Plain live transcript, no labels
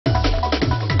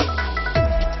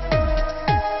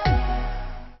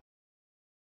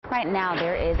Right now,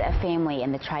 there is a family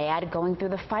in the Triad going through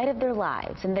the fight of their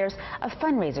lives, and there's a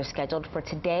fundraiser scheduled for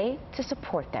today to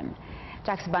support them.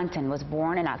 Jax Bunsen was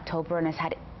born in October and has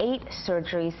had 8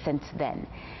 surgeries since then.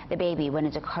 The baby went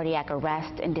into cardiac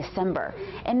arrest in December.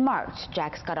 In March,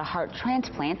 Jax got a heart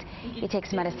transplant. He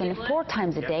takes medicine 4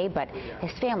 times a day, but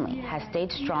his family has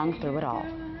stayed strong through it all.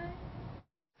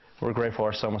 We're grateful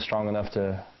our son was strong enough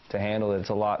to handle it. It's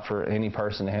a lot for any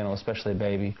person to handle, especially a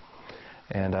baby.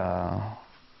 And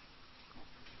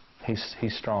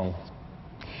he's strong.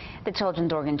 The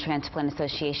Children's Organ Transplant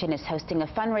Association is hosting a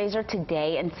fundraiser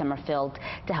today in Summerfield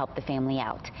to help the family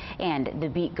out. And the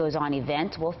Beat Goes On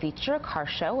event will feature a car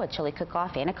show, a chili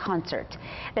cook-off, and a concert.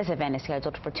 This event is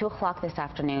scheduled for 2 o'clock this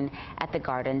afternoon at the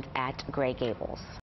Gardens at Gray Gables.